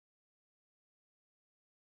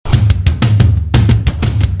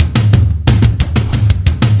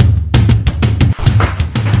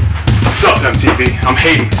I'm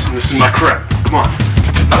Hades, and this is my crib. Come on.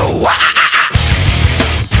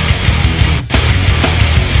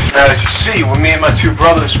 Now, as you see, when me and my two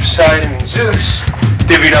brothers, Poseidon and Zeus,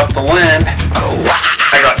 divvied up the land,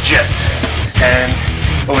 I got gypped. And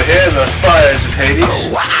over here, the fires of Hades.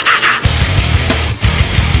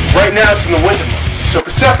 Right now, it's in the winter months, so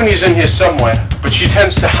Persephone's in here somewhere, but she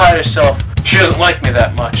tends to hide herself. She doesn't like me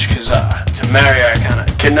that much, because to marry her, I kind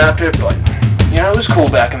of kidnapped her, but, you know, it was cool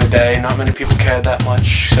back in the day. Not many people cared that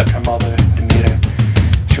much, except her mother, Demeter.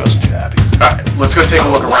 She wasn't too happy. Alright, let's go take a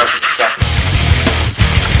look around for Persephone.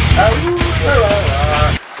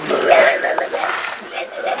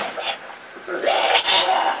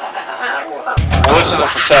 Listen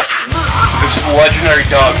up, Persephone. This is the legendary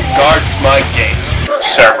dog who guards my gates,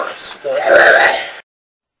 Cerberus.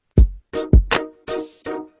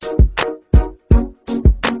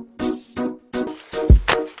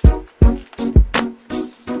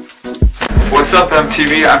 What's up,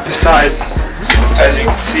 MTV? I'm Poseidon. As you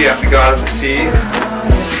can see, I'm the god of the sea.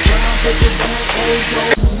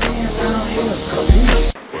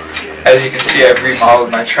 As you can see, I've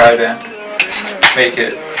remodeled my trident to make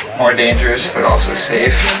it more dangerous, but also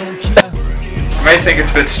safe. You might think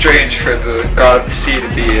it's a bit strange for the god of the sea to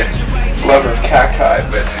be a lover of cacti,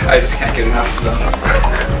 but I just can't get enough of them.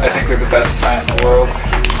 I think they're the best plant in the world.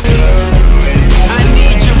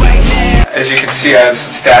 As you can see, I have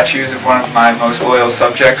some statues of one of my most loyal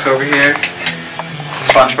subjects over here,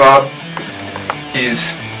 SpongeBob.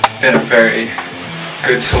 He's been a very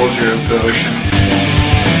good soldier of the ocean.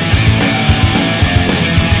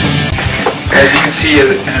 As you can see,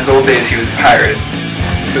 in his old days he was a pirate,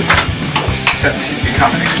 but since he's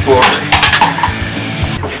become an explorer.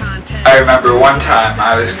 I remember one time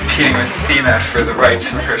I was competing with Athena for the rights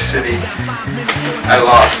of her city. I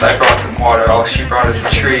lost. I brought them water. All she brought is a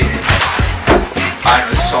tree. Mine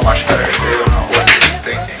was so much better. They don't know what they're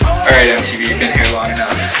thinking. Alright, MTV, you've been here long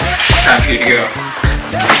enough. Time for you to go.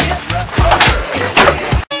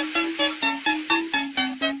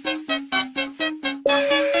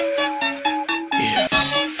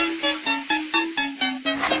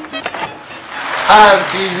 Hi,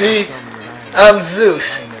 MTV. I'm Zeus.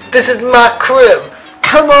 This is my crib.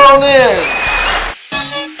 Come on in.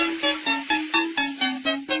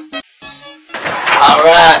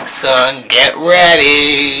 Alright, son, get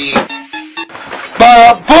ready.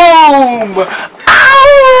 Ba-boom!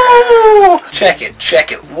 Ow! Check it.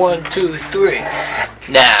 1, 2, 3.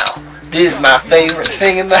 Now, this is my favorite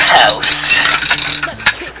thing in the house.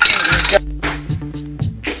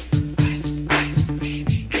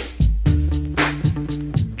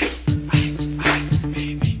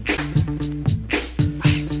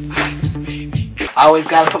 I always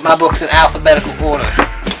gotta put my books in alphabetical order.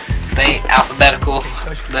 If they ain't alphabetical,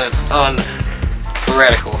 then it's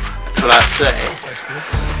untheoretical. That's what I'd say.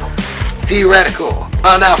 Theoretical,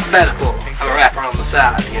 unalphabetical. I'm a rapper on the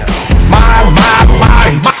side, yo.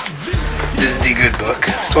 This is the good book.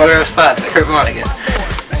 Sweater of Spots, Kurt Vonnegut.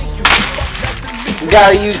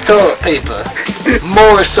 Gotta use toilet paper.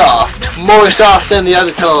 More soft than the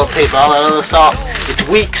other toilet paper. All that other soft, it's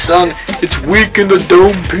weak, son. It's weak in the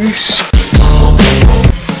dome piece.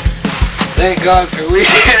 Thank God for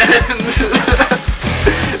weekends.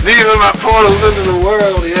 These are my portals into the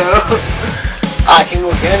world, yo. I can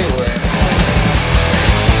look anywhere.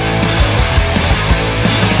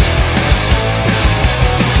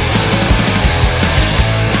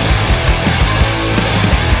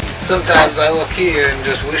 Sometimes I look here and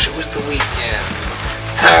just wish it was the weekend.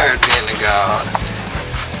 Tired being a god.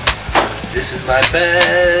 This is my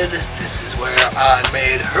bed. This is where I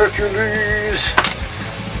made Hercules.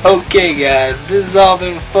 Okay guys, this has all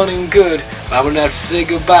been fun and good, but I'm gonna have to say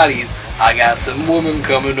goodbye to you. I got some woman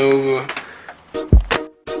coming over.